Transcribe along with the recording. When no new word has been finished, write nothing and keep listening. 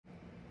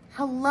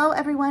Hello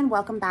everyone,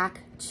 welcome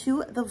back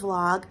to the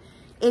vlog.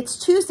 It's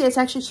Tuesday, it's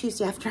actually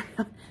Tuesday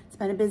afternoon. It's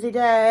been a busy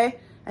day.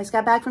 I just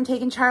got back from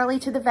taking Charlie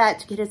to the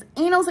vet to get his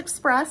anals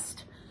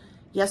expressed.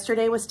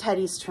 Yesterday was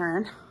Teddy's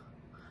turn.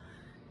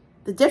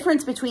 The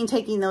difference between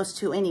taking those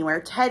two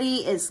anywhere,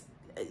 Teddy is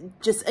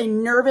just a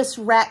nervous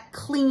wreck,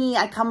 clingy.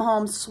 I come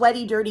home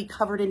sweaty, dirty,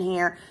 covered in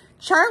hair.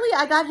 Charlie,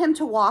 I got him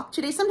to walk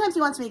today. Sometimes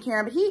he wants me to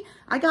carry him, but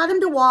I got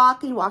him to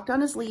walk. He walked on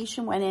his leash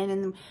and went in,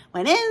 and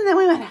then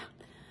we went out.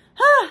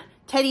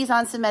 Teddy's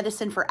on some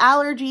medicine for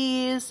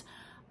allergies,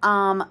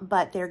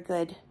 but they're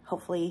good,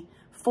 hopefully,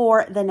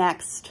 for the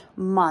next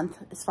month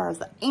as far as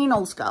the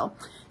anals go.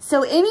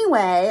 So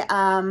anyway,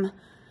 and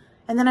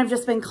then I've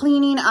just been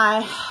cleaning. I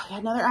had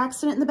another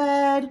accident in the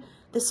bed.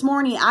 This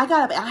morning, I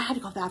got up, and I had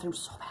to go to the bathroom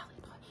so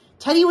badly.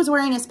 Teddy was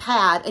wearing his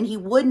pad, and he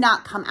would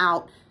not come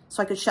out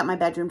so I could shut my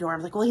bedroom door. I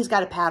was like, well, he's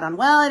got a pad on.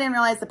 Well, I didn't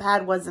realize the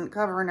pad wasn't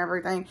covering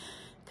everything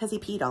because he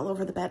peed all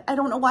over the bed. I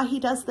don't know why he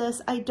does this.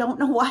 I don't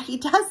know why he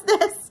does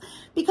this.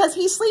 Because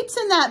he sleeps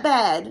in that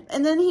bed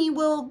and then he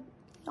will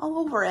all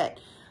over it.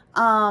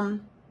 Because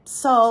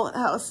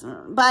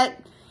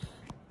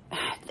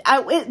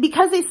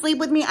they sleep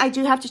with me, I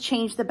do have to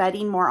change the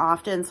bedding more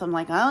often. So I'm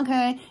like, oh,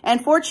 okay.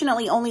 And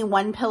fortunately, only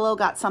one pillow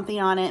got something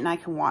on it and I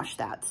can wash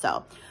that.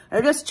 So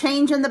they're just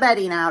changing the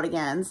bedding out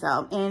again.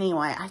 So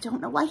anyway, I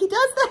don't know why he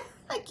does that.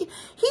 Like,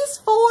 he's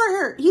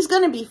 4. He's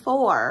going to be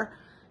 4.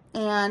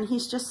 And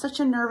he's just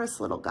such a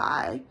nervous little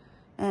guy.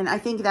 And I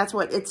think that's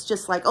what it's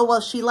just like, oh,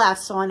 well, she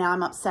left, so now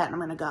I'm upset and I'm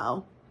going to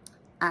go.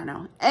 I don't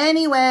know.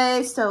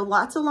 Anyway, so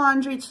lots of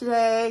laundry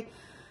today.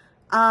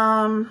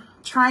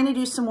 Trying to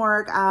do some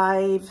work.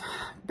 I've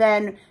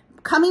been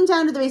coming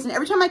down to the basement.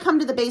 Every time I come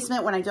to the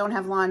basement when I don't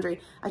have laundry,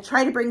 I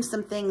try to bring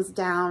some things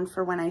down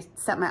for when I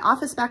set my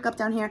office back up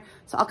down here.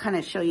 So I'll kind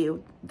of show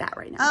you that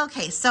right now.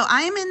 Okay, so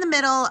I am in the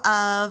middle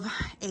of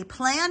a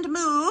planned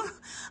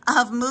move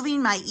of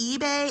moving my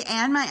eBay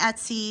and my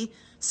Etsy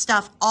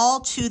stuff all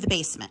to the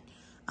basement.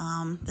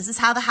 This is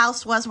how the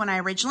house was when I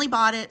originally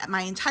bought it.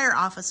 My entire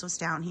office was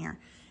down here.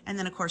 And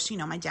then, of course, you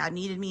know, my dad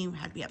needed me,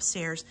 had to be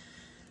upstairs.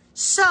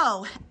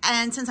 So,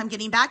 and since I'm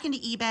getting back into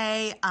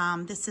eBay,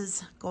 this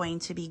is going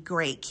to be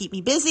great. Keep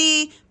me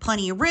busy,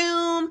 plenty of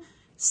room,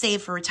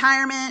 save for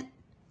retirement,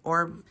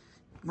 or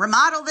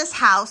remodel this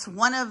house.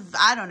 One of,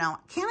 I don't know,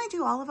 can I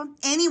do all of them?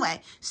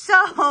 Anyway,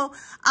 so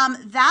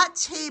that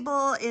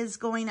table is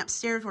going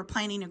upstairs. We're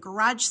planning a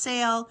garage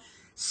sale.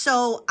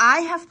 So I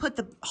have put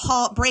the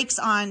brakes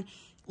on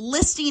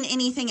listing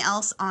anything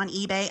else on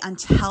eBay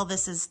until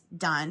this is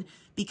done,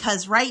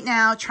 because right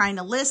now trying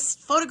to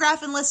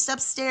photograph and list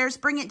upstairs,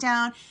 bring it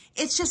down,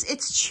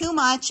 it's too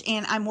much,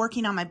 and I'm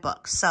working on my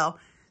book. So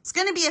it's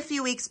going to be a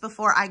few weeks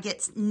before I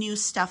get new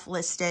stuff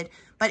listed.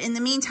 But in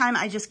the meantime,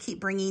 I just keep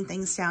bringing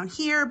things down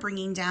here,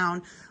 bringing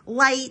down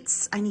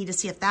lights. I need to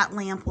see if that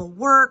lamp will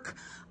work.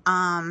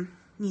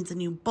 Needs a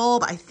new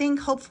bulb. I think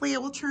hopefully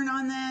it will turn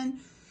on then.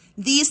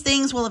 These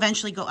things will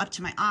eventually go up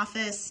to my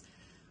office.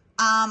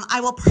 I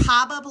will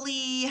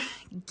probably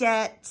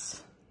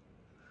get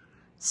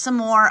some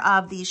more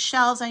of these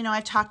shelves I know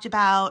I've talked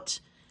about.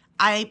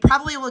 I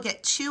probably will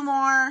get 2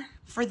 more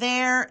for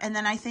there, and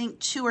then I think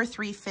 2 or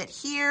 3 fit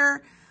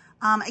here.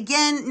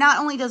 Again, not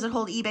only does it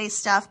hold eBay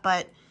stuff,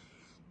 but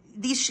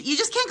these, you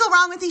just can't go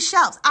wrong with these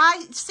shelves.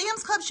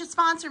 Sam's Club should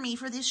sponsor me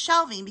for this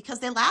shelving because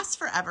they last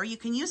forever. You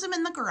can use them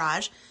in the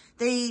garage.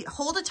 They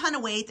hold a ton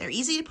of weight. They're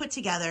easy to put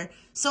together.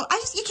 So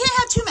you can't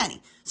have too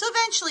many. So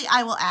eventually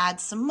I will add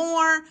some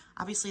more.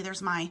 Obviously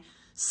there's my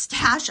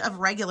stash of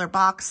regular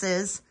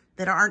boxes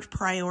that aren't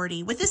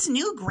priority. With this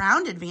new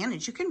Ground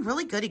Advantage, you can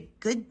really get a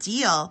good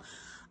deal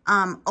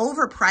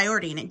over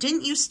priority. And it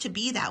didn't used to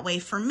be that way.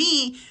 For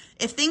me,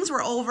 if things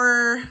were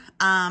over,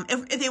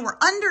 if they were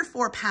under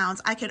 4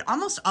 pounds, I could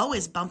almost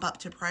always bump up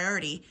to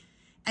priority.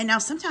 And now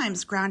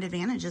sometimes Ground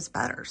Advantage is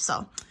better.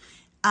 So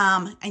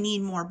I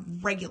need more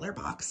regular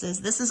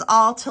boxes. This is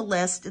all to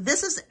list.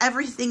 This is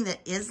everything that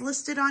is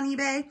listed on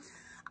eBay.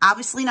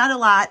 Obviously not a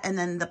lot. And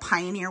then the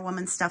Pioneer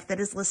Woman stuff that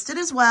is listed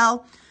as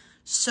well.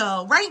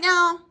 So right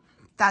now,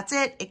 that's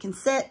it. It can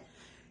sit.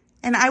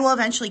 And I will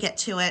eventually get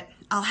to it.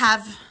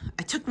 I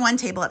took one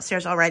table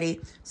upstairs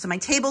already. So my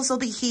tables will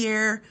be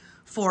here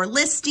for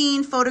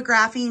listing,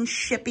 photographing,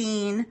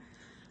 shipping.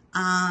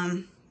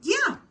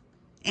 Yeah.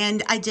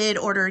 And I did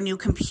order a new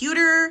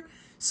computer.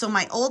 So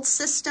my old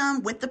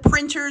system with the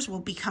printers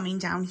will be coming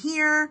down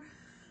here.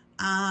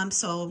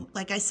 So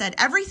like I said,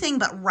 everything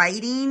but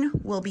writing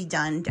will be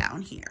done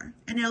down here.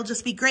 And it'll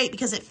just be great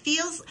because it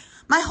feels,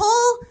 my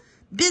whole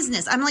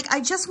business, I'm like, I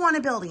just want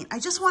a building. I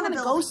just want to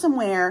go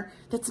somewhere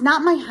that's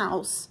not my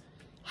house,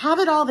 have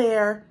it all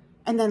there,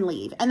 and then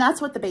leave. And that's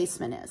what the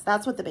basement is.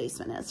 That's what the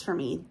basement is for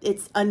me.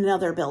 It's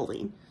another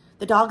building.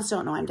 The dogs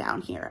don't know I'm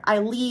down here. I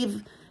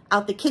leave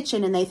out the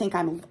kitchen and they think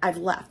I've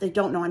left. They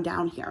don't know I'm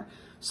down here.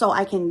 So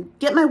I can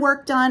get my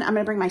work done. I'm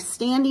going to bring my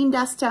standing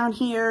desk down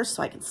here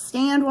so I can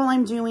stand while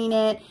I'm doing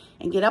it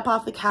and get up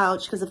off the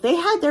couch. Because if they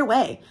had their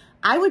way,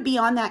 I would be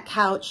on that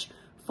couch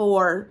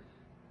for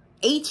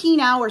 18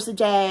 hours a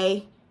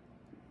day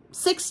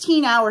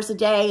 16 hours a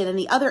day, and then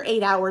the other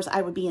 8 hours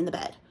I would be in the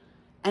bed.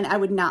 And I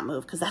would not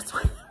move because that's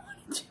why I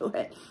want to do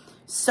it.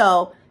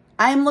 So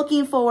I'm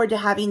looking forward to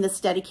having this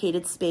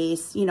dedicated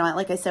space. You know,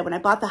 like I said, when I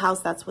bought the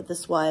house, that's what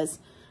this was.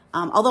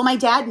 Although my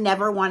dad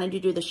never wanted to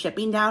do the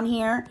shipping down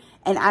here.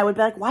 And I would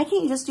be like, why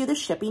can't you just do the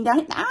shipping down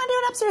here? No, I want to do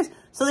it upstairs.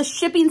 So the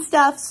shipping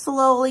stuff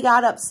slowly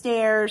got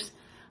upstairs.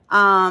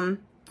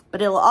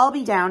 But it'll all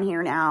be down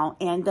here now.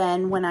 And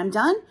then when I'm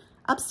done,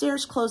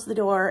 upstairs, close the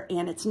door,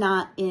 and it's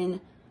not in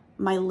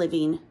my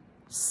living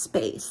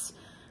space.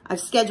 I've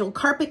scheduled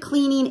carpet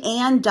cleaning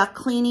and duct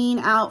cleaning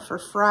out for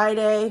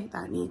Friday.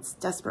 That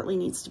desperately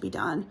needs to be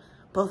done.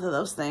 Both of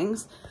those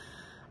things.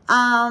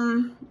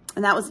 And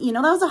that was, you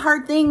know, that was a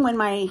hard thing when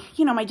my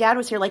dad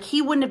was here. Like,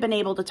 he wouldn't have been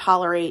able to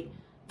tolerate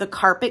the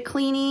carpet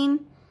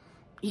cleaning.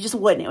 He just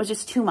wouldn't. It was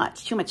just too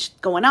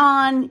much going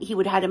on. He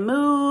would have had to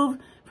move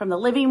from the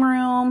living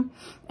room.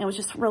 It was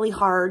just really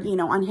hard, you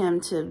know, on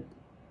him to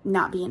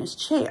not be in his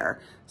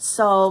chair.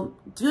 So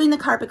doing the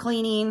carpet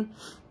cleaning,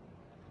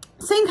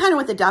 same kind of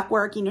with the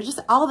ductwork, you know, just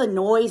all the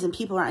noise and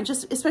people around,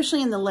 just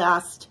especially in the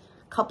last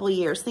couple of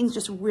years, things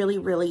just really,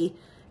 really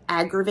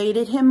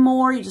aggravated him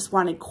more. He just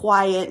wanted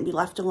quiet and be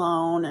left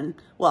alone, and,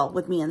 well,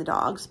 with me and the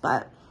dogs.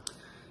 But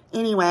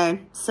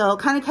anyway, so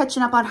kind of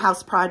catching up on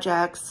house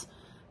projects.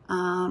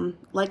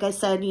 Like I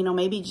said, you know,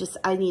 maybe just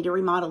I need to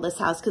remodel this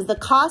house because the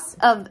cost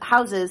of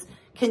houses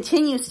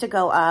continues to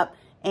go up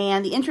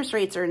and the interest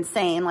rates are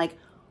insane. Like,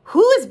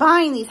 who is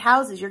buying these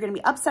houses? You're going to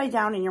be upside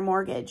down in your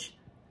mortgage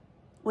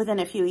within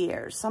a few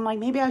years. So I'm like,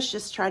 maybe I should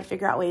just try to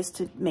figure out ways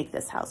to make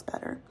this house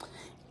better.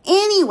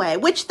 Anyway,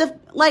 which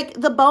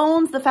the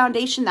bones, the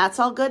foundation, that's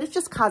all good. It's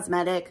just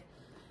cosmetic.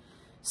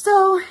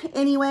 So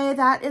anyway,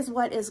 that is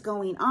what is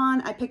going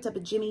on. I picked up a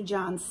Jimmy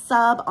John's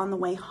sub on the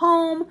way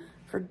home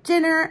for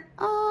dinner.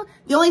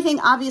 The only thing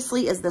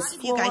obviously is this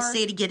floor. You guys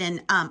say to get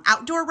an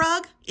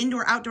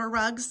indoor outdoor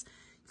rugs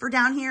for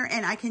down here,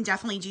 and I can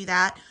definitely do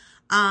that.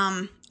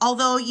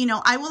 Although, you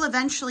know, I will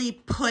eventually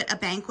put a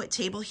banquet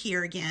table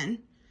here again.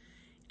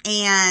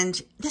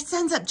 And this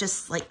ends up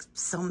just like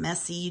so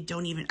messy.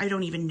 I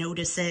don't even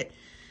notice it.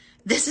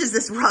 This is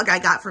this rug I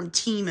got from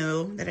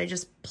Temu that I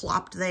just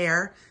plopped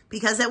there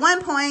because at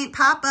one point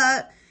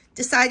Papa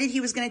decided he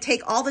was going to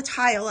take all the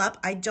tile up.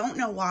 I don't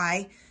know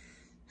why.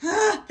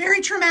 Very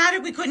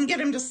traumatic. We couldn't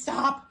get him to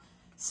stop.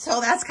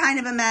 So that's kind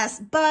of a mess.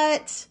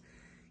 But,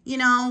 you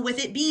know,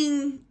 with it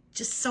being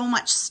just so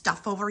much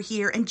stuff over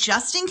here, and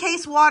just in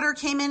case water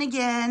came in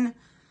again,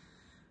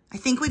 I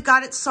think we've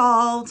got it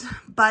solved,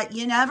 but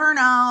you never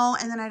know,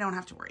 and then I don't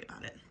have to worry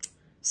about it.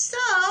 So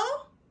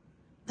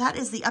that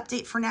is the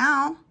update for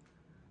now.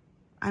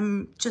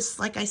 I'm just,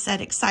 like I said,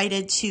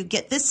 excited to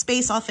get this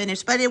space all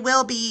finished, but it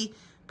will be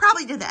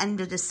probably to the end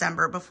of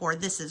December before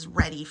this is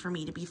ready for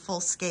me to be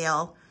full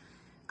scale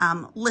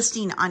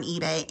listing on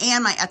eBay.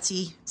 And my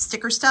Etsy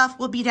sticker stuff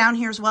will be down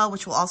here as well,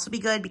 which will also be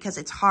good because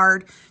it's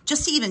hard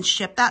just to even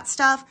ship that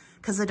stuff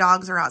because the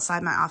dogs are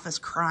outside my office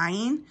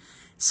crying.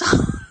 So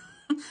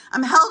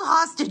I'm held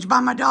hostage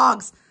by my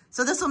dogs.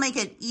 So this will make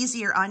it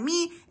easier on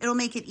me. It'll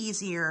make it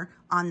easier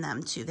on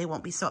them too. They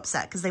won't be so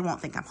upset because they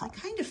won't think I'm home. I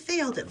kind of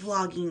failed at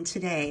vlogging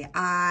today.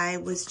 I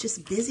was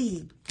just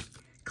busy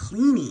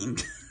cleaning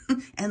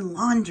and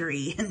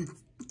laundry and,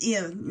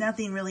 you know,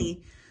 nothing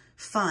really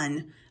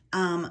fun.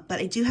 But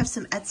I do have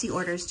some Etsy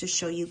orders to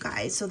show you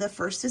guys. So the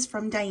first is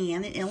from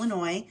Diane in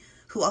Illinois,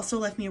 who also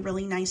left me a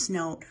really nice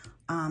note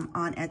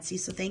on Etsy.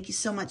 So thank you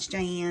so much,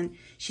 Diane.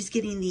 She's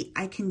getting the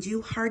I Can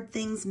Do Hard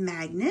Things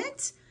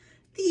magnet,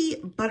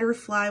 the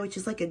butterfly, which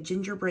is like a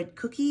gingerbread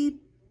cookie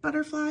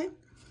butterfly.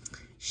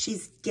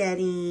 She's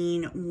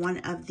getting one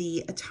of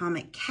the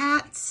atomic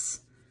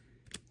cats,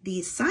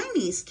 the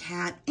Siamese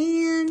cat,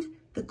 and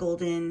the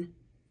golden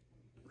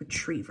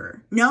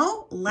retriever.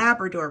 No,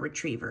 Labrador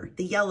retriever,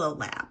 the yellow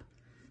lab.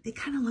 They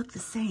kind of look the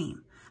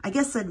same. I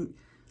guess the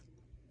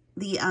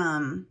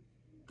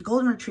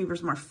golden retriever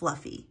is more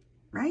fluffy,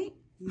 right?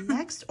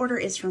 Next order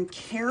is from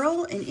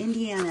Carol in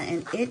Indiana,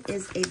 and it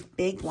is a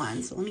big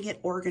one. So let me get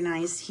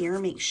organized here,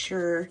 make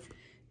sure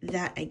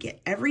that I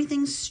get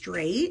everything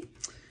straight.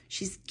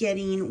 She's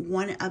getting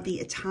one of the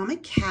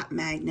atomic cat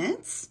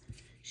magnets.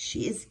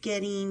 She is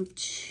getting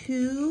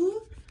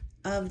 2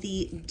 of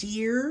the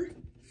deer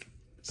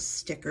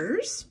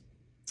stickers,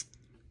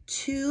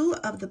 2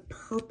 of the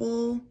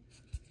purple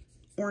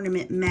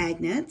ornament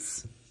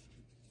magnets,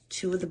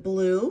 2 of the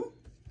blue,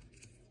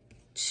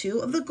 2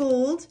 of the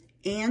gold,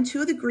 and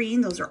 2 of the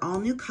green. Those are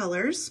all new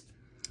colors.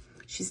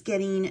 She's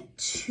getting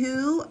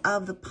 2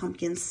 of the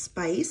pumpkin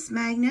spice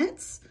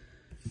magnets,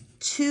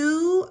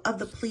 2 of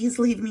the Please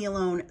Leave Me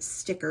Alone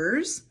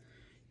stickers,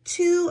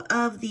 2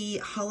 of the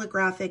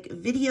holographic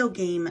video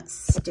game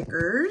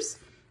stickers.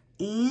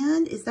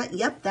 And is that,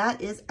 yep,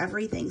 that is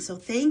everything. So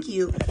thank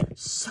you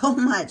so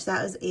much.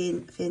 That was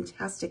a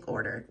fantastic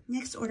order.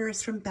 Next order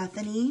is from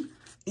Bethany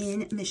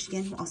in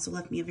Michigan, who also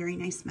left me a very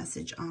nice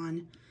message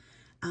on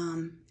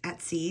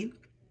Etsy.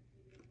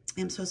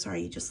 I'm so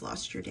sorry you just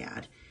lost your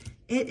dad.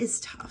 It is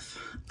tough.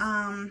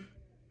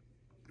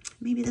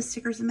 maybe the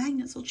stickers and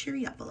magnets will cheer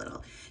you up a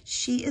little.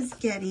 She is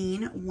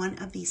getting one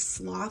of these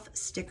sloth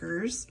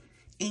stickers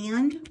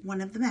and one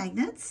of the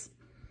magnets,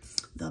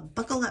 the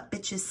Buckle Up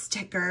Bitches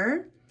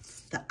sticker,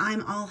 the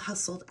I'm All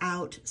Hustled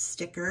Out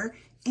sticker,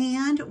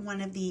 and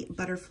one of the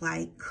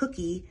butterfly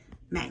cookie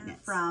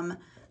magnets from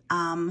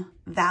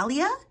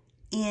Valia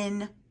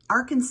in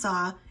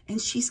Arkansas,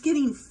 and she's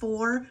getting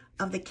 4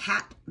 of the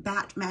cat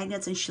bat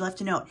magnets, and she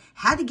left a note,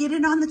 had to get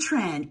in on the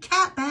trend,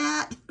 cat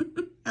bat.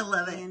 I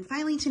love it. And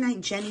finally tonight,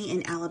 Jenny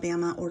in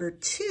Alabama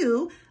ordered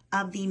 2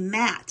 of the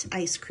matte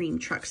ice cream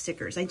truck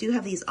stickers. I do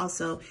have these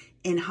also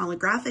in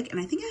holographic, and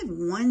I think I have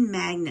 1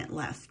 magnet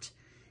left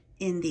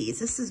in these.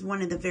 This is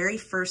one of the very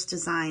first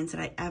designs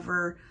that I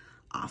ever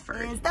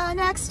offered. It's the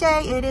next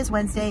day. It is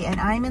Wednesday,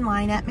 and I'm in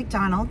line at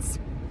McDonald's,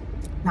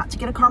 not to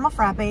get a caramel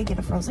frappe, get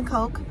a frozen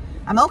Coke.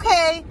 I'm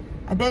okay.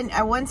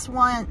 I went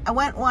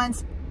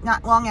once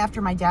not long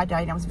after my dad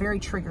died. I was very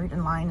triggered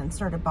in line and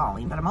started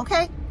bawling, but I'm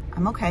okay.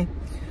 I'm okay.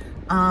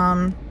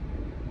 I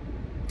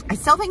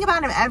still think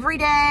about him every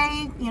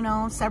day, you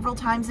know, several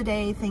times a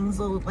day. Things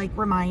will like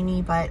remind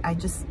me, but I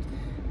just,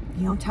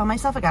 you know, tell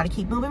myself I got to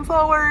keep moving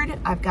forward.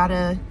 I've got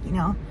to, you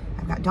know,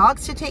 I've got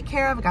dogs to take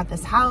care of. I got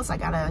this house. I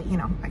got to, you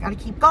know, I got to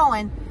keep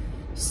going.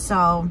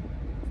 So,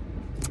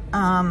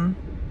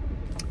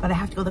 but I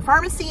have to go to the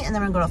pharmacy, and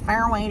then I'm going to go to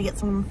Fairway to get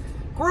some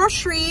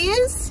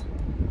groceries.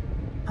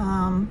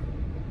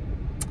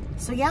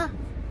 So yeah,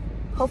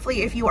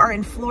 hopefully if you are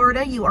in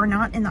Florida, you are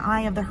not in the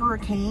eye of the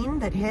hurricane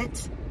that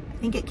hit. I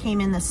think it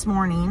came in this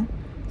morning.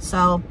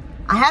 So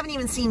I haven't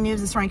even seen news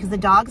this morning because the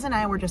dogs and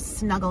I were just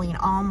snuggling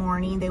all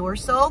morning. They were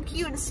so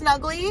cute and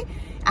snuggly.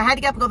 I had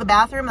to get up and go to the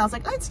bathroom, and I was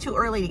like, oh, it's too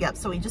early to get up.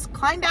 So we just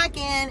climbed back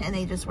in, and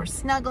they just were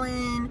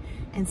snuggling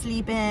and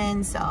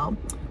sleeping. So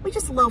we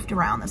just loafed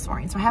around this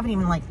morning. So I haven't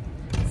even like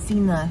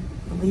seen the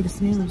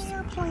latest news.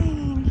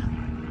 Airplane.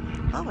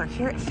 Well, we're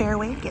here at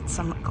Fairway to get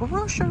some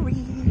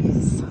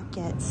groceries.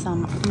 Get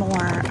some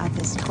more of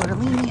this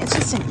tortellini. It's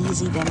just an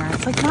easy dinner.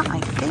 It's like not my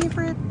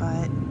favorite,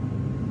 but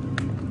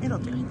it'll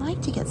do. I'd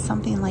like to get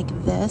something like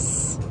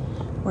this,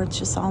 where it's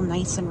just all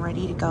nice and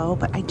ready to go,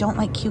 but I don't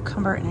like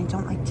cucumber and I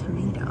don't like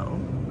tomato.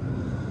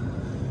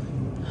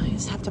 I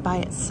just have to buy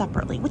it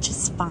separately, which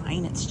is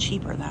fine. It's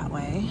cheaper that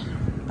way,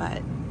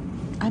 but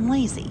I'm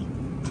lazy.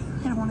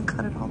 I don't want to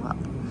cut it all up.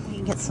 You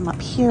can get some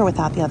up here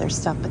without the other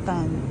stuff, but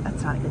then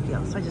that's not a good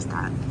deal. So I just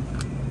got,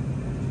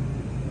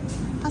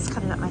 let's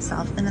cut it up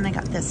myself. And then I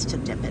got this to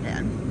dip it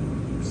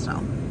in. So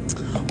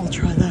I'll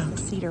try that.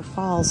 Cedar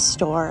Falls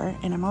store,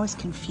 and I'm always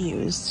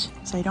confused.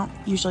 So I don't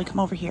usually come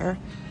over here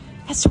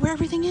as to where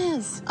everything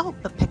is. Oh,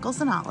 but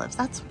pickles and olives.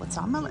 That's what's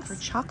on my list. For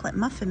chocolate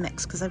muffin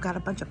mix, because I've got a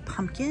bunch of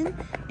pumpkin,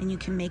 and you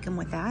can make them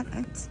with that.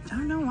 I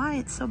don't know why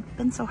it's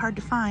been so hard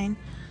to find.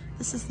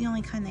 This is the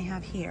only kind they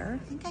have here.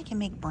 I think I can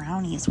make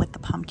brownies with the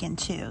pumpkin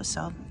too.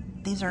 So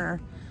these have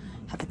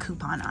the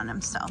coupon on them.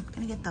 So I'm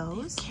gonna get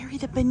those. Carry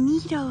the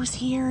Bonitos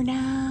here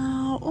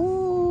now.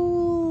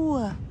 Ooh,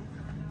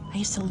 I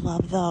used to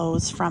love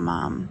those from,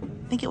 I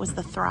think it was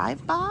the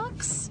Thrive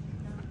box.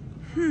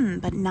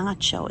 But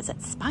nacho, is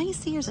it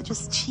spicy or is it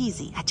just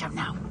cheesy? I don't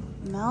know.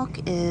 Milk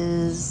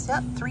is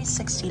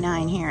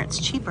 $3.69 here. It's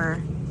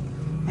cheaper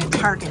at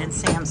Target and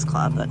Sam's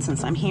Club, but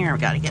since I'm here,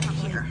 I've got to get it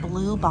here.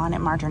 Blue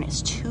Bonnet margarine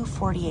is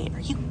 $2.48. Are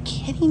you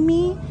kidding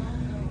me?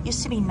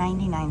 Used to be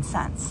 99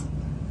 cents.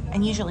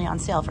 And usually on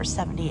sale for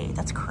 78.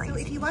 That's crazy. So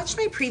if you watched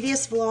my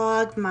previous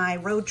vlog, my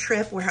road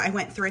trip where I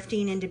went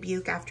thrifting in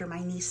Dubuque after my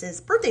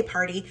niece's birthday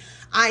party,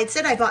 I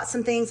said I bought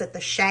some things at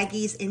the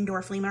Shaggy's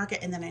indoor flea market,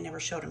 and then I never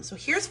showed them. So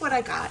here's what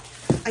I got.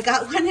 I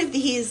got one of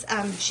these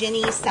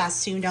Ginny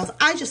Sassoon dolls.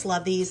 I just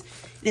love these,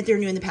 that they're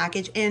new in the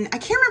package. And I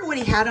can't remember what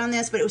he had on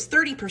this, but it was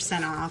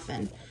 30% off,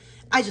 and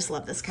I just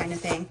love this kind of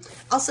thing.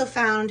 Also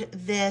found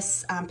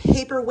this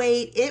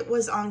paperweight. It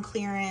was on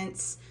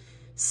clearance,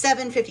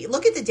 $7.50.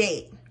 Look at the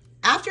date.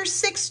 After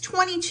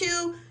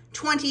 6/22/2022,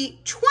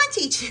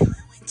 it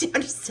went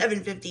down to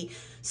 $7.50.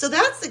 So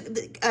that's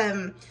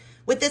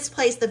with this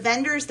place, the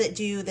vendors that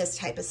do this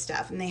type of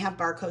stuff, and they have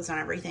barcodes on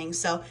everything.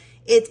 So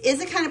it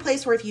is a kind of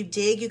place where if you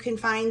dig, you can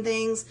find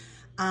things.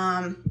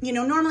 You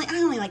know, normally I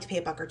only like to pay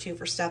 $1 or $2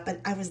 for stuff,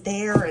 but I was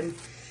there and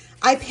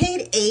I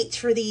paid $8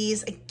 for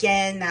these.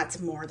 Again,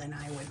 that's more than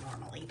I would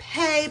normally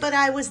pay, but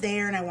I was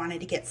there and I wanted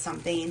to get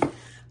something.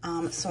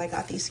 So I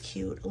got these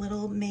cute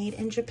little made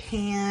in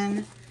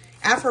Japan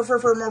Afro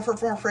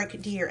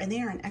deer, and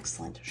they are in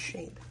excellent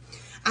shape.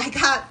 I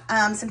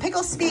got some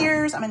pickle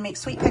spears. I'm gonna make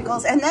sweet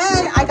pickles. And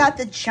then I got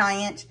the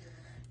giant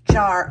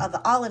jar of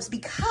the olives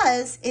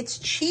because it's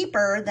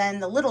cheaper than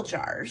the little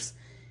jars.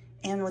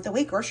 And with the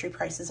way grocery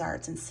prices are,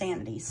 it's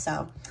insanity.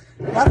 So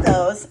love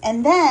those.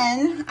 And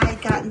then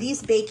I've gotten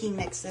these baking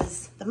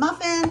mixes, the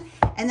muffin,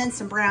 and then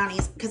some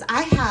brownies, because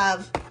I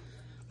have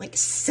like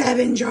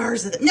 7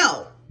 jars of them.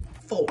 No,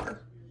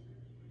 4.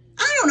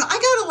 I don't know. I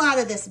got a lot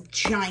of this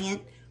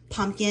giant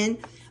pumpkin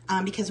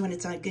because when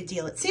it's on a good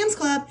deal at Sam's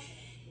Club.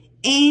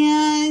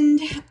 And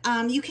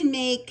you can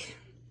make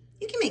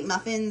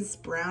muffins,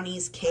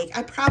 brownies, cake.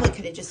 I probably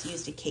could have just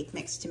used a cake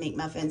mix to make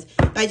muffins,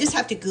 but I just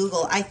have to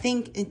Google. I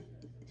think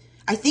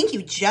I think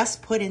you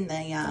just put in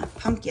the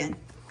pumpkin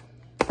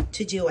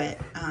to do it.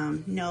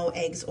 No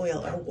eggs,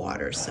 oil, or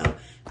water. So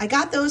I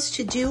got those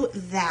to do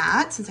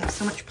that since I have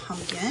so much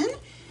pumpkin.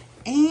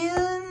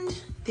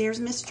 And there's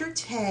Mr.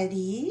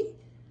 Teddy.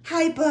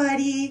 Hi,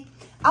 buddy.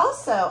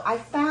 Also, I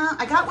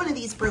got one of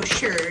these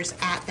brochures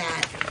at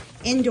that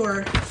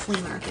indoor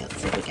flea market. Let's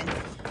see if we can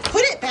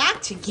put it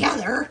back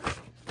together.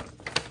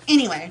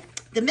 Anyway,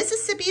 the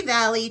Mississippi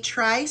Valley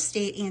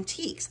Tri-State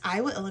Antiques,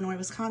 Iowa, Illinois,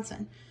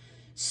 Wisconsin.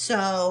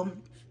 So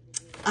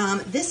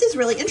this is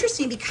really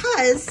interesting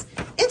because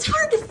it's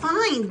hard to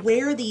find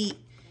where the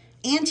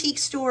antique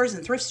stores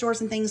and thrift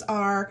stores and things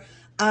are.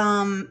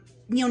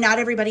 You know, not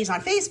everybody's on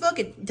Facebook.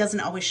 It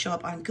doesn't always show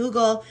up on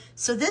Google.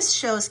 So this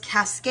shows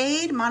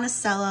Cascade,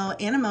 Monticello,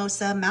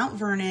 Anamosa, Mount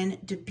Vernon,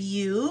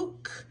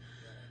 Dubuque,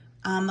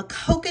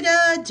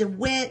 Maquoketa,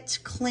 DeWitt,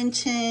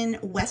 Clinton,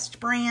 West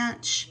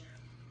Branch,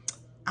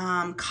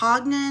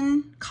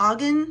 Coggan,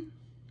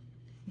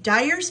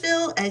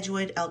 Dyersville,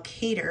 Edgewood,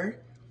 Elkader,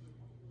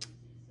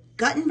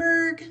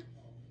 Guttenberg,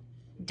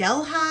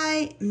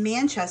 Delhi,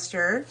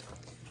 Manchester.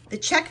 The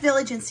Czech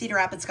Village in Cedar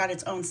Rapids got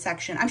its own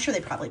section. I'm sure they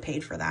probably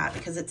paid for that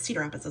because Cedar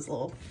Rapids is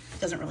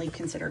doesn't really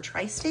consider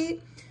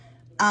tri-state.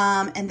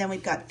 And then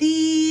we've got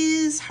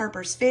these,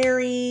 Harper's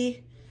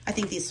Ferry. I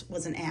think this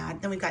was an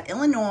ad. Then we've got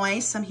Illinois,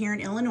 some here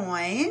in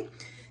Illinois.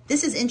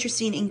 This is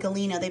interesting in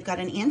Galena. They've got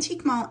an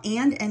antique mall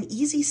and an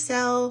easy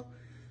sell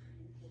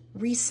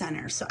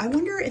recenter. So I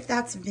wonder if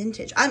that's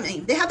vintage. I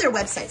mean, they have their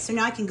website, so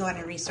now I can go out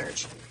and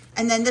research.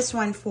 And then this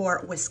one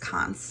for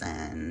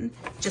Wisconsin,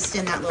 just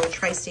in that little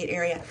tri-state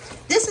area.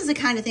 This is the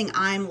kind of thing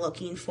I'm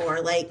looking for,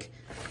 like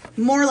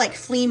more like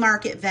flea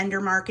market,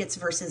 vendor markets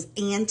versus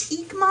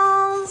antique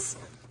malls.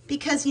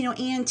 Because, you know,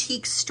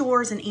 antique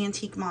stores and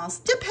antique malls,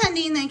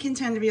 depending, they can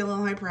tend to be a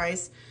little high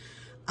price.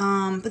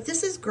 But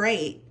this is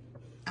great.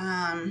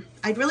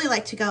 I'd really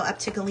like to go up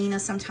to Galena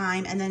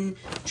sometime and then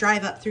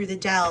drive up through the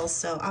Dells.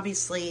 So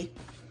obviously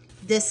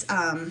this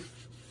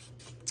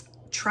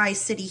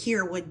Tri-City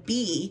here would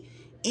be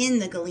in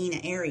the Galena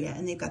area.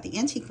 And they've got the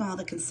antique mall,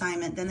 the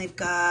consignment. Then they've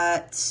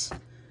got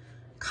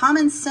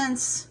Common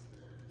Sense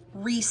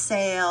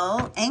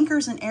Resale,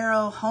 Anchors and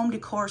Arrow Home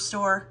Decor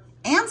Store,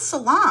 and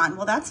Salon.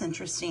 Well, that's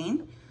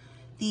interesting.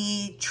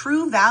 The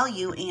True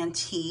Value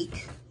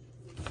Antique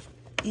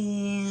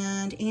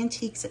and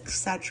Antiques,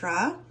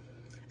 etc.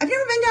 I've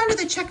never been down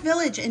to the Czech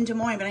Village in Des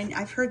Moines, but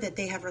I've heard that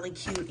they have really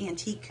cute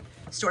antique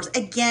stores.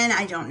 Again,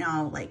 I don't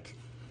know, like,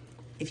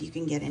 if you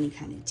can get any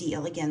kind of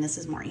deal. Again, this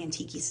is more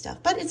antique-y stuff,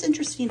 but it's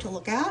interesting to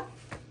look at.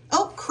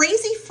 Oh,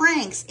 Crazy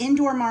Frank's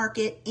Indoor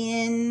Market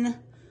in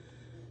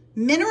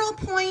Mineral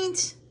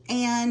Point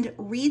and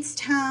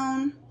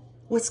Reedstown,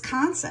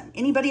 Wisconsin.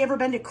 Anybody ever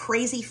been to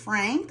Crazy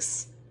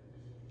Frank's?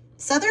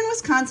 Southern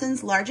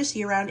Wisconsin's largest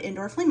year-round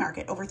indoor flea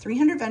market. Over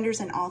 300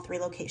 vendors in all 3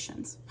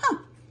 locations. Huh.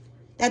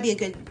 That'd be a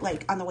good,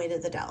 like, on the way to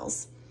the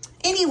Dells.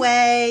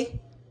 Anyway,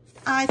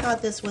 I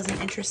thought this was an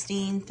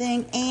interesting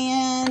thing.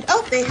 And,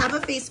 oh, they have a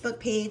Facebook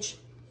page.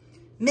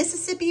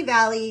 Mississippi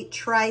Valley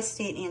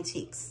Tri-State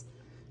Antiques.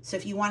 So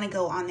if you want to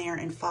go on there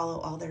and follow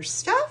all their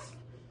stuff,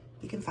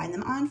 you can find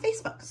them on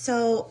Facebook.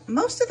 So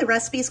most of the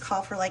recipes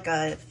call for like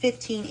a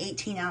 15,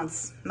 18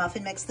 ounce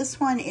muffin mix. This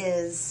one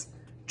is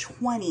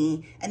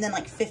 20 and then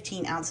like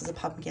 15 ounces of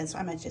pumpkin. So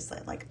I might just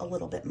like a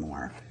little bit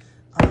more.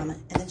 And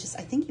then just,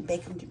 I think you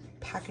bake them to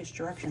package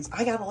directions.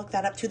 I got to look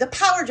that up too. The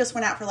power just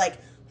went out for like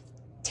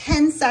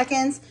 10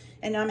 seconds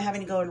and now I'm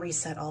having to go and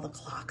reset all the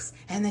clocks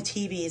and the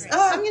TVs.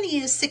 Oh, I'm going to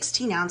use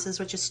 16 ounces,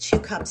 which is 2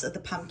 cups of the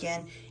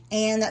pumpkin.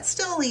 And that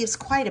still leaves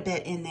quite a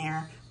bit in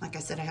there. Like I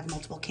said, I have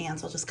multiple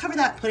cans. I'll just cover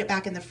that, put it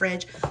back in the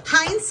fridge.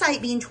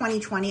 Hindsight being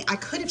 2020, I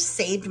could have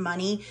saved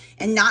money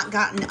and not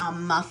gotten a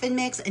muffin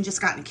mix and just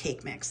gotten a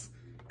cake mix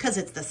because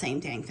it's the same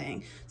dang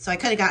thing. So I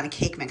could have gotten a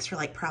cake mix for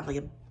like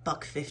probably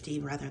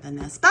 $1.50 rather than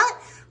this. But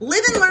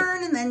live and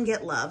learn and then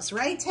get loves,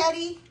 right,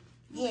 Teddy?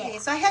 Yeah. Okay,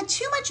 so I had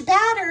too much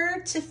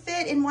batter to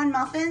fit in one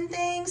muffin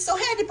thing, so I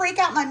had to break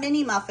out my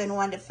mini muffin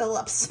one to fill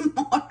up some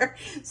more.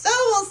 So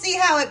we'll see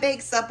how it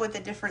bakes up with the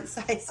different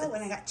sizes. Oh,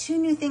 and I got 2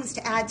 new things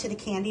to add to the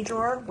candy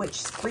drawer,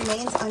 which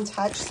remains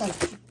untouched since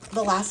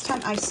the last time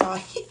I saw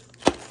you,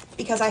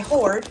 because I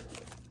hoard.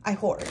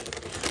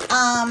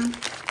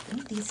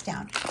 Put these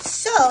down.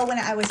 So when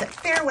I was at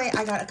Fairway,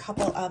 I got a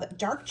couple of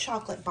dark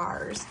chocolate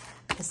bars,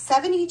 the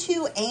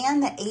 72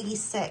 and the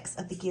 86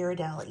 of the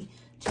Ghirardelli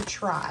to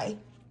try.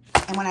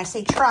 And when I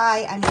say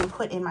try, I mean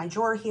put in my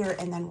drawer here,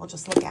 and then we'll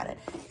just look at it.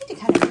 I need to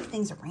kind of move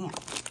things around.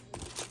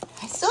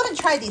 I still haven't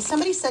tried these.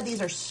 Somebody said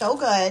these are so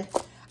good.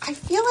 I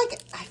feel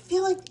like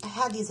I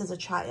had these as a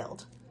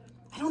child.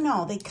 I don't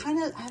know. They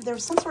kind of, there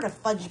was some sort of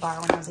fudge bar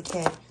when I was a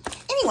kid.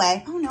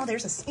 Anyway, oh no,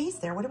 there's a space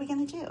there. What are we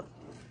going to do?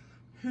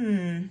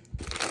 I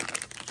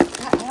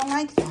don't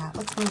like that.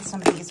 Let's move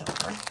some of these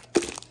over.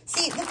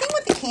 See, the thing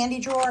with the candy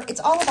drawer, it's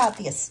all about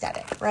the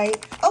aesthetic, right?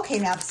 Okay,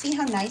 now see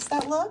how nice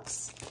that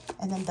looks?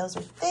 And then those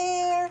are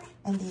there,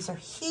 and these are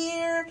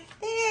here,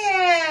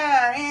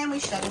 there, and we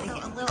shut it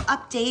again. A little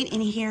update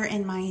in here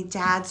in my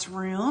dad's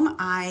room.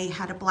 I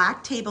had a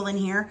black table in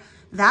here,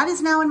 That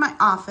is now in my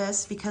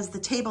office because the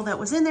table that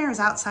was in there is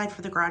outside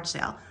for the garage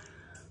sale.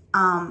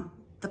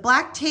 The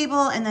black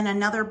table and then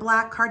another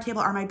black card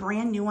table are my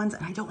brand new ones,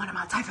 and I don't want them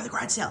outside for the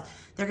garage sale.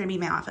 They're gonna be in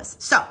my office.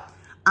 So,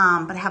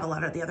 but I have a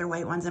lot of the other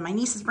white ones, and my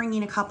niece is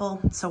bringing a couple.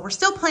 So we're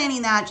still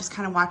planning that, just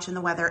kind of watching the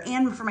weather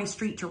and for my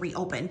street to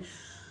reopen.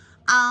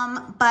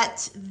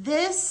 But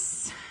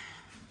this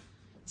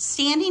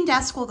standing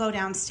desk will go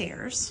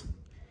downstairs,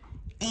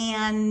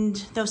 and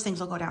those things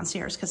will go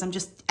downstairs because I'm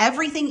just,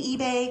 everything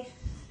eBay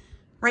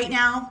right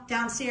now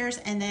downstairs.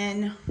 And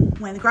then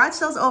when the garage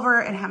sale's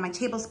over and I have my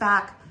tables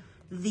back,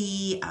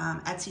 the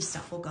Etsy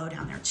stuff will go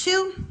down there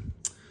too.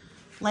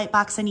 Light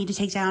box I need to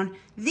take down.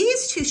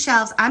 These two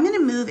shelves, I'm gonna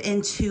move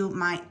into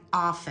my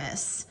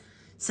office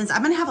since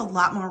I'm gonna have a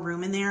lot more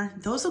room in there.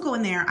 Those will go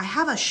in there. I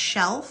have a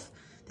shelf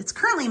that's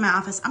currently in my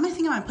office. I'm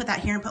gonna put that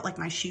here and put like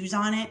my shoes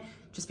on it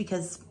just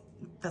because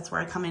that's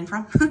where I come in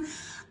from.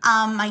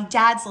 My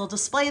dad's little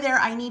display there,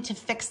 I need to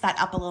fix that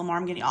up a little more.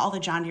 I'm getting all the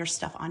John Deere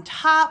stuff on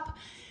top.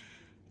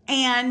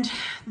 And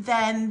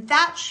then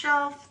that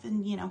shelf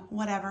and, you know,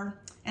 whatever.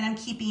 And I'm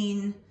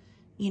keeping,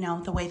 you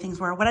know, the way things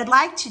were. What I'd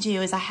like to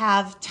do is I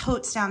have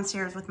totes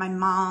downstairs with my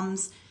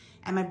mom's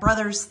and my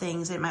brother's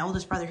things and my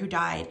oldest brother who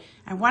died.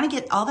 I want to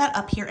get all that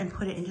up here and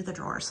put it into the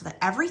drawer so that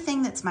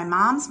everything that's my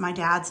mom's, my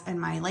dad's,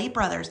 and my late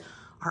brother's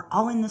are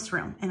all in this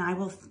room. And I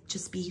will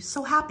just be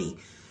so happy.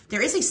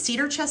 There is a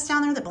cedar chest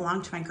down there that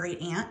belonged to my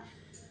great aunt.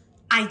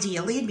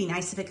 Ideally, it'd be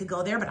nice if it could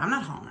go there, but I'm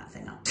not hauling that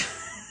thing up.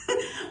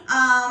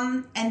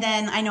 And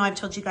then I know I've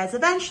told you guys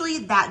eventually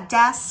that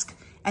desk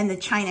and the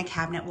china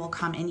cabinet will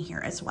come in here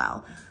as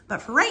well.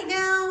 But for right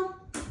now,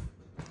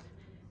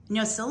 you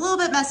know, it's a little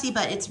bit messy,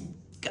 but it's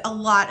a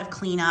lot of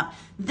cleanup.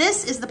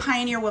 This is the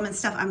Pioneer Woman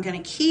stuff I'm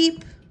gonna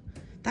keep.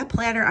 That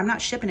platter, I'm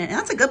not shipping it. And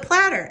that's a good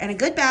platter and a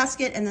good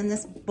basket. And then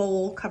this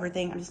bowl cover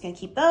thing, I'm just gonna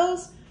keep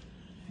those.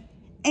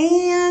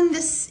 And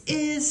this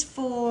is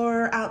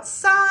for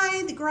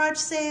outside, the garage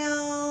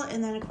sale,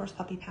 and then of course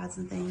puppy pads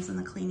and things and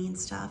the cleaning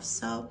stuff.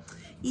 So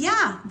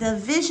yeah, the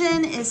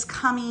vision is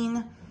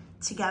coming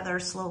together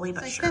slowly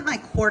but sure. I spent my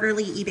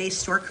quarterly eBay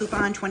store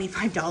coupon,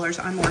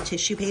 $25 on more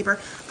tissue paper.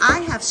 I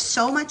have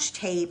so much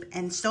tape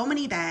and so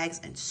many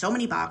bags and so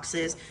many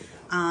boxes.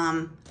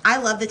 I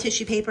love the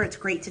tissue paper. It's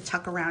great to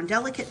tuck around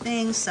delicate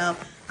things. So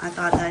I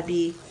thought that'd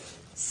be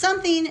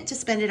something to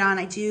spend it on.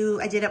 I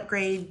did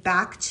upgrade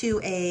back to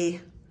a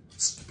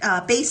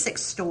basic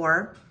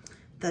store,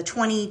 the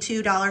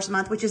 $22 a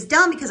month, which is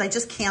dumb because I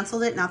just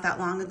canceled it not that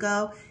long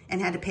ago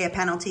and had to pay a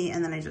penalty,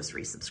 and then I just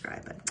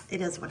resubscribed. But it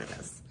is what it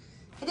is.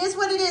 It is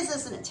what it is,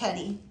 isn't it,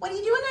 Teddy? What are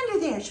you doing under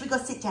there? Should we go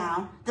sit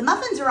down? The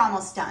muffins are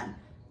almost done.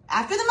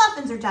 After the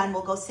muffins are done,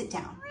 we'll go sit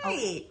down. Right.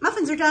 Okay.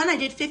 Muffins are done. I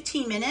did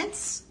 15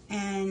 minutes,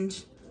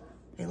 and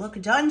they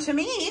look done to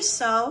me,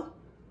 so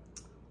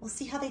we'll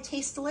see how they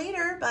taste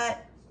later.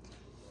 But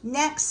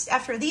next,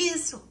 after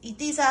these, eat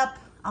these up,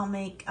 I'll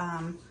make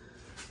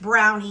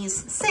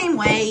brownies. Same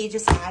way, you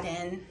just add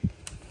in,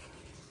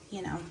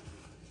 you know,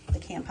 the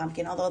canned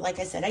pumpkin. Although, like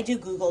I said, I do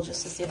Google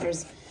just to see if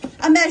there's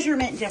a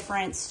measurement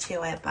difference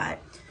to it, but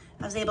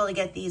I was able to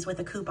get these with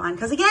a coupon.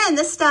 Because again,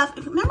 this stuff,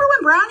 remember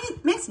when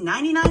brownie makes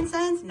 99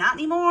 cents? Not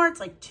anymore, it's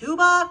like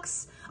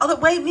 $2. Although,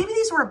 wait, maybe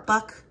these were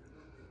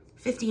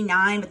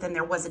 $1.59, but then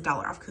there was $1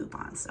 off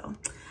coupon. So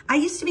I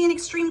used to be an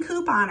extreme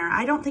couponer.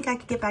 I don't think I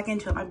could get back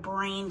into it. My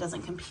brain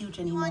doesn't compute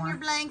anymore. You on your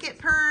blanket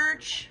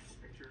perch?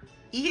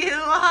 You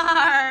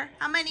are.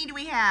 How many do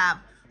we have?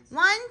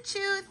 1, 2,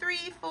 3,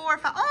 4,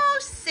 5. Oh,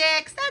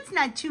 6. That's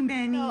not too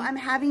many. So I'm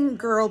having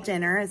girl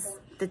dinner, as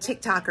the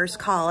TikTokers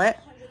call it.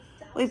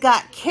 We've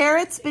got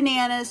carrots,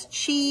 bananas,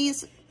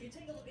 cheese,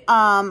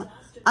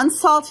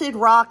 unsalted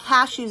raw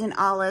cashews and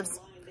olives.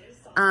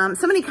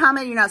 Somebody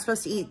commented you're not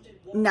supposed to eat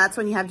nuts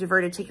when you have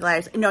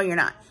diverticulitis. No, you're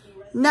not.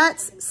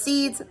 Nuts,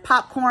 seeds,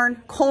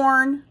 popcorn,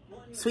 corn,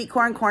 sweet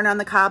corn, corn on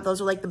the cob.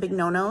 Those are like the big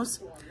no-nos.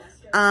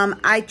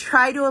 I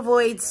try to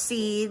avoid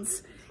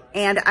seeds,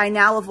 and I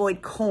now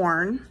avoid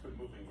corn.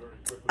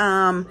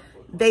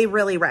 They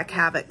really wreak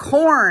havoc.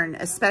 Corn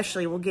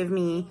especially will give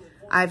me,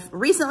 I've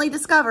recently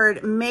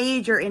discovered,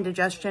 major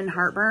indigestion,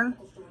 heartburn.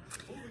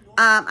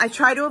 I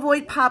try to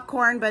avoid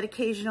popcorn, but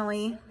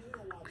occasionally.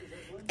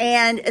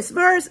 And as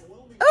far as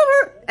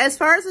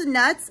the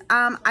nuts,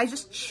 I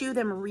just chew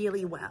them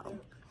really well.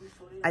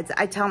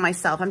 I tell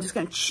myself, I'm just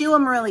going to chew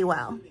them really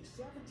well.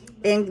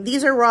 And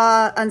these are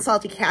raw,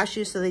 unsalted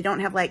cashews, so they don't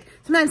have, like,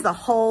 sometimes the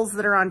holes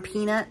that are on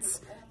peanuts.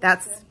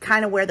 That's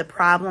kind of where the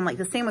problem, like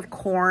the same with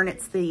corn,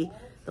 it's the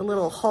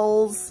little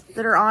holes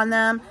that are on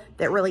them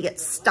that really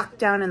get stuck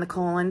down in the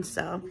colon.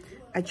 So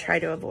I try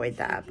to avoid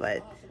that,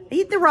 but I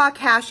eat the raw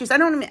cashews. I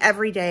don't eat them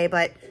every day,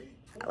 but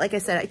like I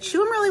said, I chew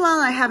them really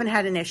well and I haven't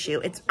had an issue.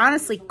 It's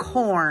honestly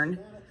corn,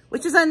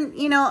 which is,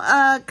 you know,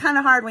 kind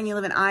of hard when you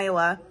live in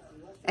Iowa.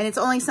 And it's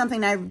only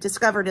something I've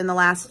discovered in the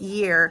last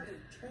year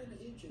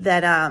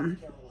that,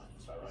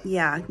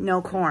 yeah,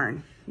 no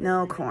corn,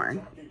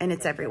 and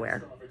it's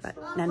everywhere. But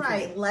all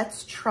right,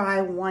 let's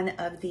try one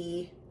of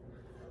the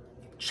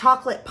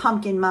chocolate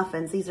pumpkin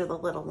muffins. These are the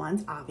little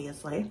ones,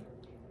 obviously.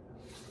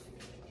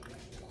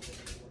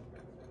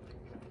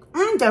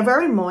 They're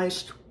very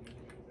moist.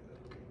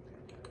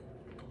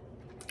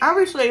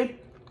 Obviously,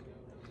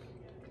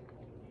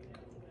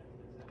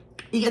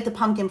 you get the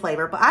pumpkin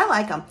flavor, but I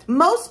like them.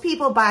 Most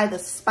people buy the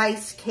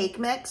spice cake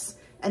mix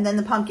and then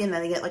the pumpkin,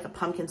 then they get like a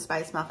pumpkin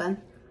spice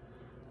muffin.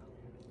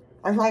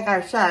 Like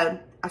I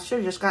said, I should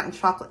have just gotten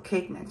chocolate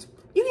cake mix.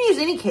 You can use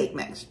any cake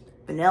mix.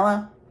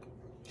 Vanilla,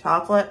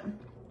 chocolate,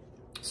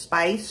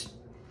 spice.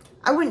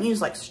 I wouldn't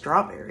use like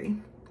strawberry.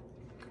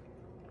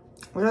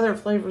 What other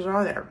flavors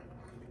are there?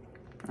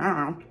 I don't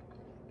know.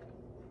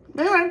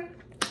 Anyway,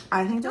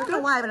 I think they're good. I don't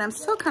know why, but I'm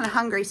still kind of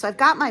hungry. So I've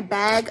got my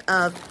bag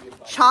of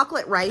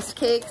chocolate rice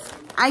cakes.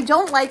 I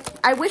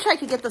wish I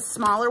could get the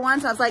smaller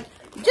ones. I was like,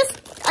 I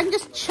can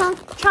just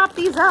chop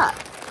these up.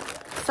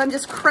 So I'm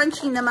just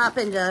crunching them up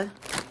into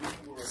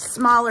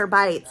smaller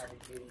bites.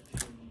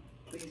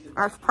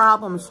 That's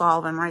problem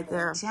solving right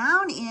there.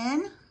 Down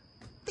in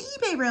the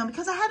eBay room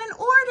because I had an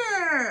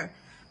order.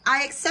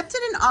 I accepted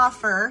an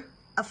offer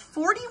of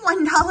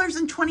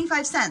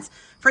 $41.25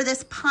 for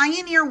this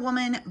Pioneer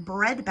Woman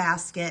bread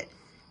basket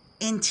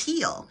in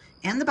teal,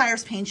 and the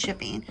buyer's paying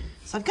shipping.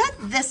 So I've got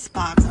this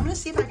box. I'm gonna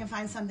see if I can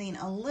find something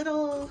a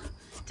little,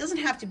 doesn't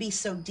have to be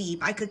so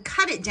deep. I could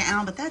cut it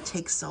down, but that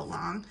takes so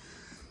long.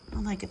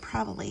 Well, I could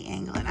probably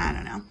angle it, I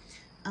don't know.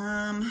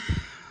 I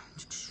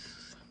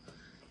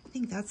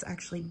think that's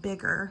actually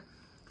bigger.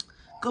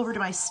 Go over to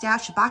my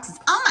stash of boxes.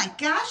 Oh my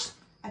gosh,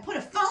 I put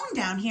a phone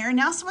down here.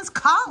 Now someone's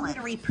calling. I'm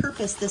gonna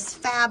repurpose this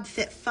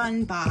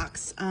FabFitFun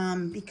box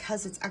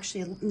because it's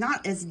actually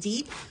not as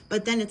deep,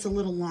 but then it's a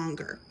little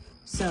longer.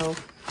 So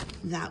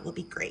that will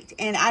be great.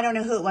 And I don't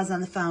know who it was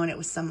on the phone. It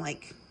was some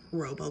like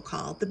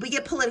robocall. We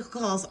get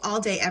political calls all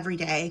day, every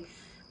day.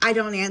 I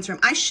don't answer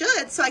them. I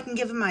should, so I can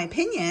give them my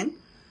opinion.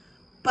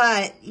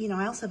 But, you know,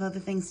 I also have other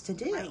things to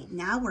do. Right,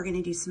 now we're going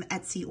to do some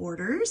Etsy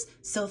orders.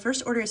 So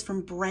first order is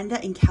from Brenda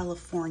in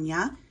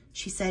California.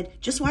 She said,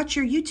 just watch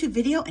your YouTube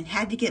video and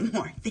had to get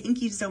more.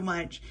 Thank you so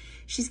much.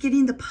 She's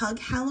getting the Pug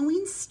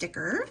Halloween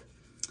sticker,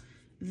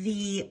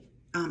 the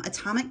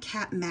Atomic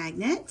Cat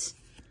magnet,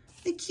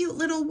 the cute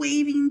little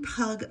waving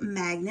pug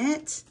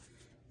magnet,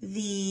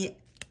 the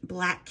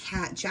Black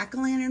Cat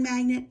Jack-o'-lantern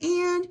magnet,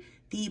 and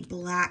the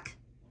Black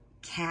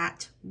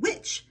Cat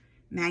Witch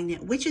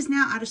magnet, which is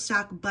now out of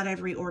stock, but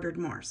I've reordered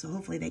more, so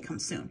hopefully they come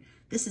soon.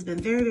 This has been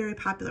very, very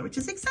popular, which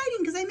is exciting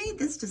because I made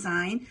this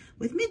design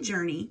with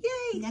Midjourney.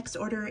 Yay! Next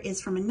order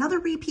is from another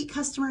repeat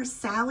customer,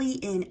 Sally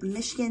in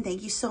Michigan.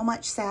 Thank you so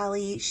much,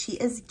 Sally. She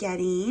is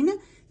getting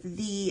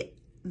the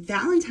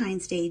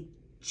Valentine's Day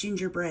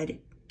gingerbread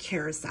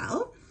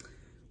carousel,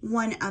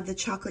 one of the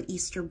chocolate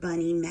Easter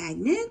bunny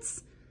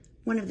magnets,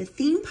 one of the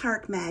theme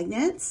park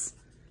magnets,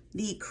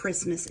 the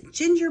Christmas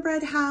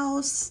gingerbread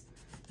house,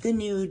 the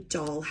new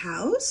doll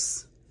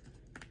house,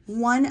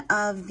 one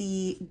of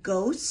the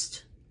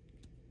ghost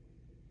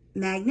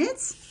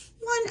magnets,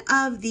 one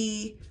of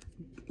the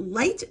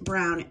light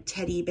brown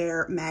teddy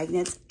bear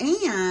magnets,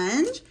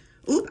 and,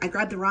 oop, I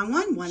grabbed the wrong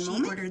one. One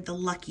moment. She ordered the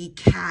Lucky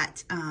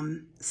Cat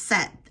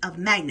set of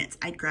magnets.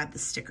 I grabbed the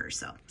stickers,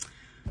 so.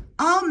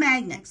 All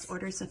magnets.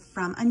 Orders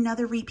from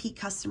another repeat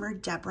customer,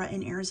 Deborah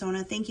in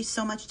Arizona. Thank you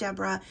so much,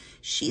 Deborah.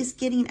 She's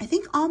getting, I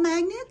think, all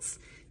magnets,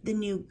 the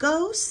new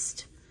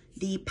ghost,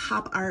 the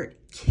pop art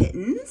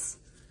kittens,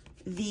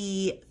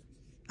 the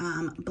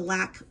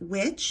Black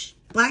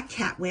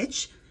Cat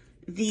Witch,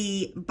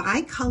 the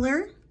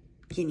bicolor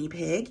guinea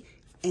pig,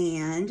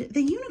 and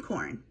the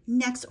unicorn.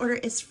 Next order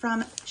is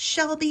from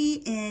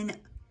Shelby in,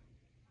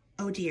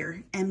 oh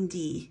dear,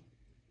 MD,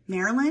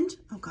 Maryland.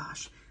 Oh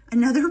gosh,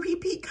 another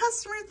repeat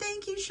customer.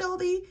 Thank you,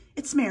 Shelby.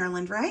 It's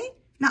Maryland, right?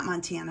 Not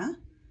Montana.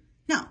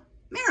 No,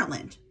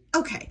 Maryland.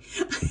 Okay.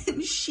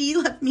 She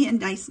left me a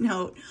nice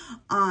note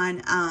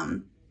on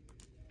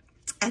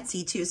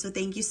Etsy too, so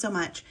thank you so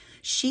much.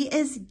 She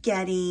is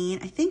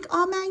getting, I think,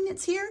 all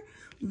magnets here.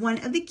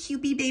 One of the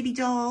Cupid baby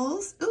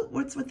dolls. Oh,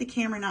 what's with the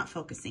camera not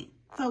focusing?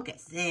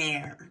 Focus.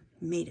 There.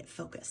 Made it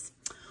focus.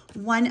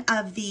 One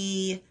of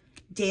the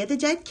Day of the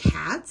Dead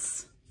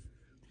cats.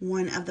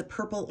 One of the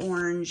purple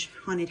orange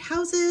haunted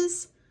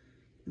houses.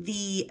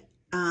 The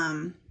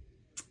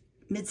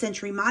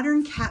mid-century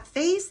modern cat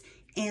face.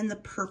 And the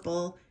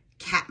purple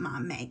cat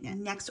mom magnet.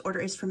 Next order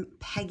is from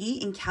Peggy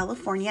in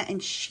California,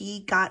 and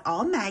she got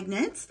all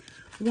magnets.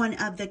 One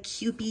of the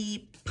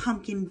Cupid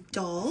pumpkin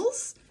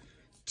dolls,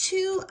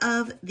 two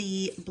of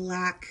the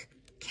Black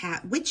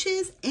Cat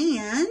Witches,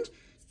 and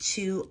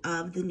two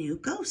of the new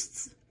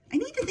ghosts. I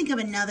need to think of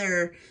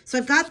another.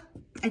 So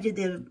I did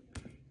the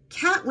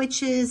Cat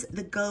Witches,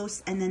 the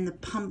ghosts, and then the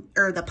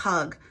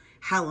Pug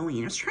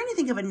Halloween. I was trying to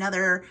think of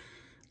another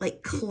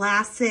like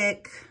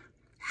classic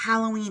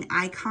Halloween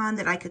icon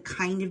that I could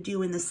kind of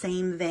do in the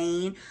same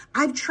vein.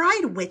 I've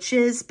tried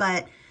witches,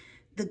 but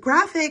the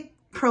graphic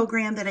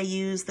program that I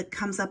use that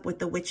comes up with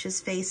the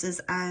witches' faces,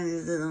 I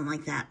don't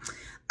like that.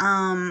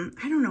 I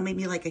don't know,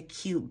 maybe like a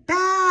cute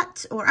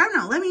bat, or I don't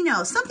know, let me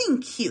know. Something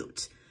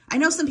cute. I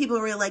know some people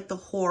really like the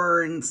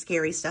horror and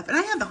scary stuff, and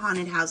I have the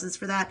haunted houses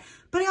for that,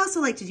 but I also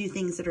like to do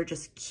things that are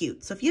just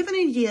cute. So if you have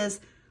any ideas,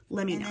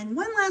 let me know. And then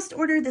one last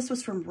order. This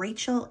was from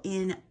Rachel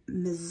in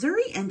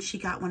Missouri, and she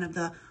got one of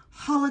the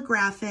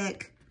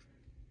holographic,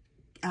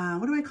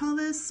 what do I call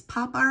this?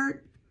 Pop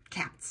art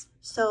cats.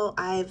 So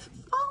I've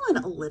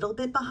fallen a little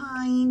bit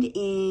behind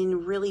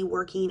in really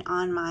working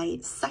on my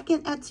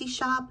second Etsy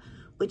shop,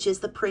 which is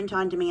the print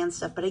on demand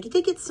stuff, but I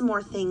did get some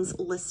more things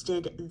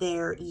listed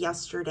there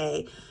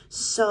yesterday.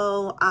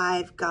 So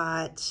I've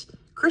got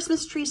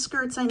Christmas tree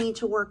skirts I need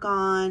to work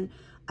on.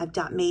 I've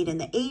got made in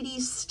the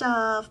 80s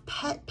stuff,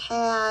 pet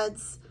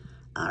pads,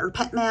 or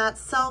pet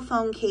mats, cell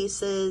phone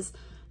cases.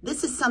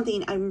 This is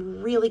something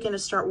I'm really going to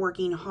start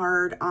working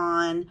hard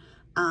on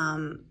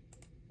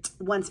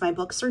once my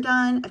books are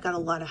done. I've got a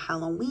lot of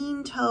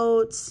Halloween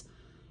totes.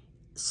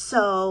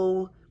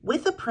 So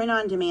with a print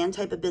on demand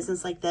type of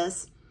business like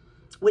this,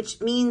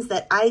 which means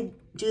that I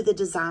do the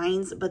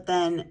designs, but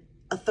then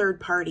a third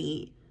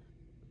party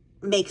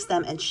makes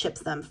them and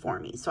ships them for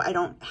me. So I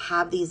don't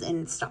have these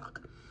in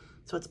stock.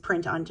 So it's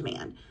print on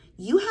demand.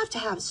 You have to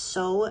have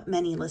so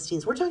many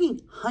listings. We're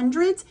talking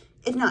hundreds,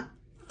 if not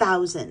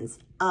thousands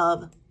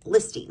of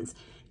listings.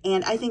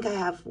 And I think I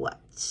have, what,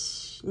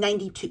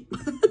 92.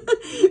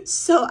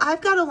 So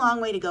I've got a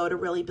long way to go to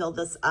really build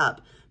this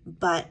up.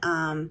 But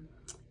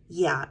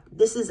yeah,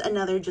 this is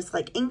another just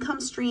like income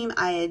stream.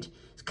 I had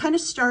kind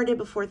of started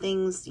before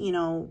things, you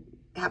know,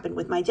 happened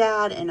with my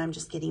dad, and I'm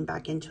just getting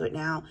back into it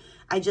now.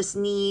 I just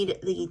need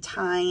the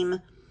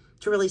time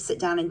to really sit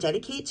down and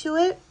dedicate to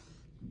it.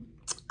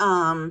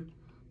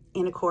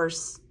 And of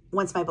course,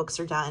 once my books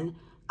are done,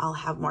 I'll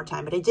have more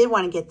time. But I did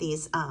want to get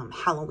these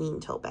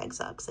Halloween tote bags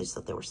up because I just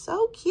thought they were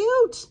so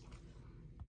cute.